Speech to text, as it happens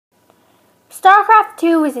StarCraft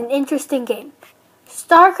 2 is an interesting game.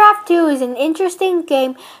 StarCraft 2 is an interesting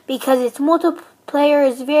game because its multiplayer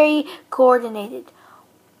is very coordinated.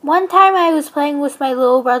 One time I was playing with my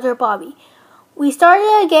little brother Bobby. We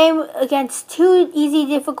started a game against 2 easy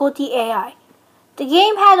difficulty AI. The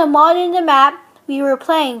game had a mod in the map we were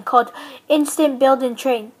playing called Instant Build and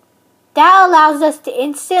Train. That allows us to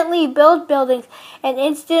instantly build buildings and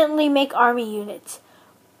instantly make army units.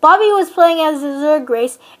 Bobby was playing as the Zerg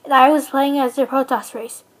race, and I was playing as the Protoss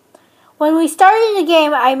race. When we started the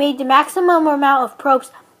game, I made the maximum amount of probes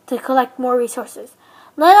to collect more resources.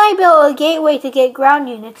 Then I built a gateway to get ground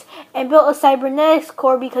units, and built a cybernetics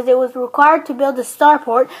core because it was required to build a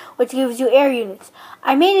starport, which gives you air units.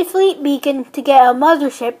 I made a fleet beacon to get a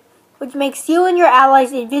mothership, which makes you and your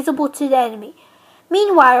allies invisible to the enemy.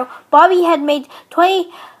 Meanwhile, Bobby had made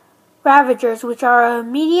 20 Ravagers, which are a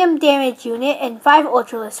medium damage unit, and 5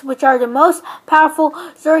 Ultralisks, which are the most powerful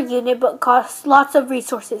Zerg unit but cost lots of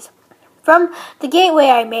resources. From the gateway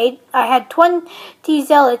I made, I had 20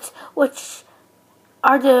 Zealots, which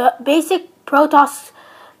are the basic Protoss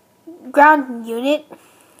ground unit,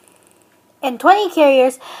 and 20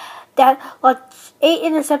 carriers that launch 8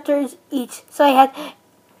 interceptors each, so I had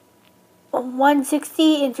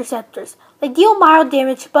 160 interceptors. They deal mild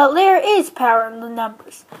damage, but there is power in the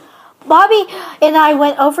numbers. Bobby and I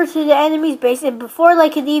went over to the enemy's base, and before they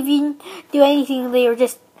could even do anything, they were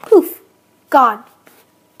just poof, gone.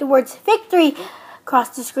 The words victory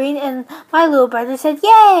crossed the screen, and my little brother said,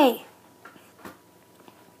 "Yay!"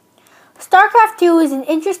 StarCraft 2 is an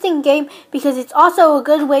interesting game because it's also a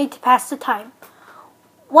good way to pass the time.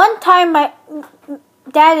 One time my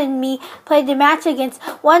dad and me played a match against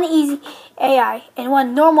 1 easy AI and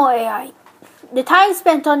 1 normal AI. The time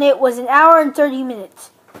spent on it was 1 hour and 30 minutes.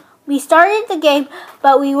 We started the game,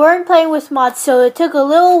 but we weren't playing with mods, so it took a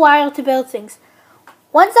little while to build things.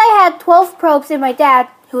 Once I had 12 probes, and my dad,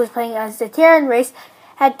 who was playing as the Terran race,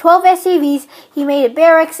 had 12 SCVs, he made a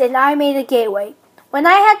barracks, and I made a gateway. When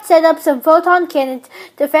I had set up some photon cannons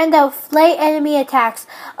to fend off light enemy attacks,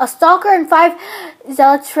 a stalker and 5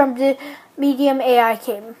 zealots from the medium AI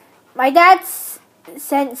came. My dad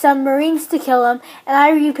sent some marines to kill them, and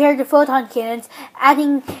I repaired the photon cannons,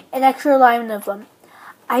 adding an extra line of them.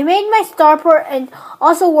 I made my starport and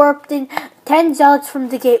also warped in 10 zealots from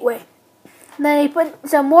the gateway. Then I put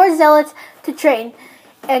some more zealots to train,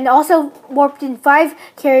 and also warped in 5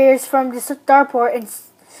 carriers from the starport and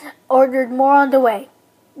ordered more on the way.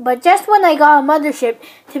 But just when I got a mothership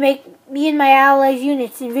to make me and my allies'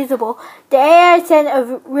 units invisible, the AI sent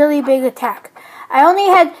a really big attack. I only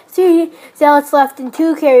had 3 zealots left and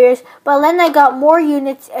 2 carriers, but then I got more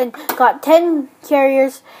units and got 10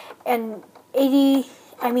 carriers and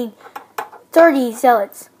 30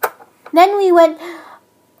 zealots. Then we went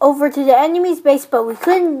over to the enemy's base, but we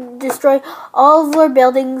couldn't destroy all of their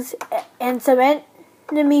buildings, and some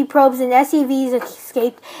enemy probes and SCVs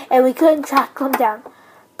escaped, and we couldn't track them down.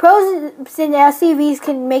 Probes and SCVs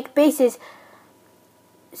can make bases,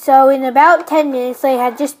 so in about 10 minutes they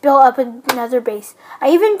had just built up another base. I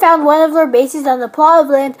even found one of their bases on the plot of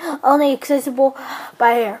land only accessible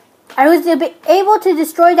by air. I was able to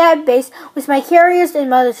destroy that base with my carriers and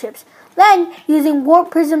motherships. Then, using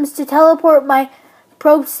warp prisms to teleport my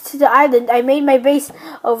probes to the island, I made my base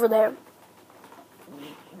over there.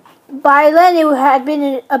 By then, it had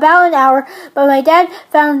been about an hour, but my dad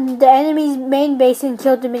found the enemy's main base and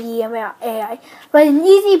killed the medium AI. But an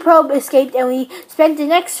easy probe escaped, and we spent the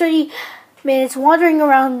next 30 minutes wandering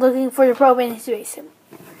around looking for the probe in his base.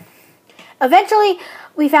 Eventually,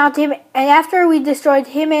 we found him, and after we destroyed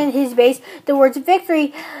him and his base, the words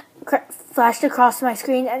victory flashed across my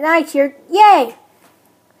screen, and I cheered, "Yay!"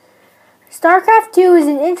 StarCraft 2 is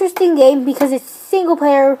an interesting game because its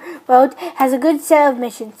single-player mode has a good set of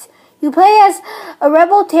missions. You play as a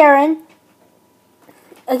rebel Terran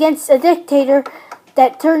against a dictator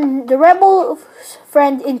that turned the rebel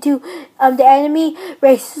friend into the enemy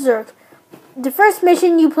race Zerg. The first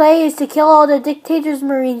mission you play is to kill all the dictator's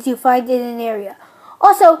marines you find in an area.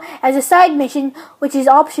 Also, as a side mission, which is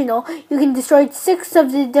optional, you can destroy 6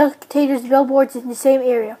 of the dictator's billboards in the same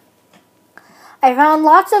area. I found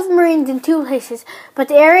lots of marines in 2 places, but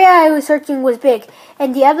the area I was searching was big,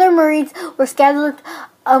 and the other marines were scattered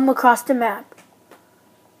across the map.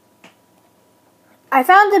 I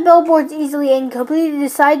found the billboards easily and completed the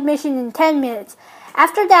side mission in 10 minutes.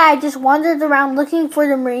 After that, I just wandered around looking for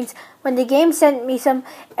the marines when the game sent me some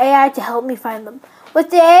AI to help me find them. With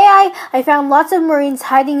the AI, I found lots of marines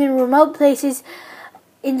hiding in remote places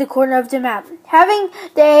in the corner of the map. Having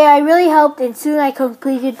the AI really helped, and soon I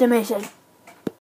completed the mission.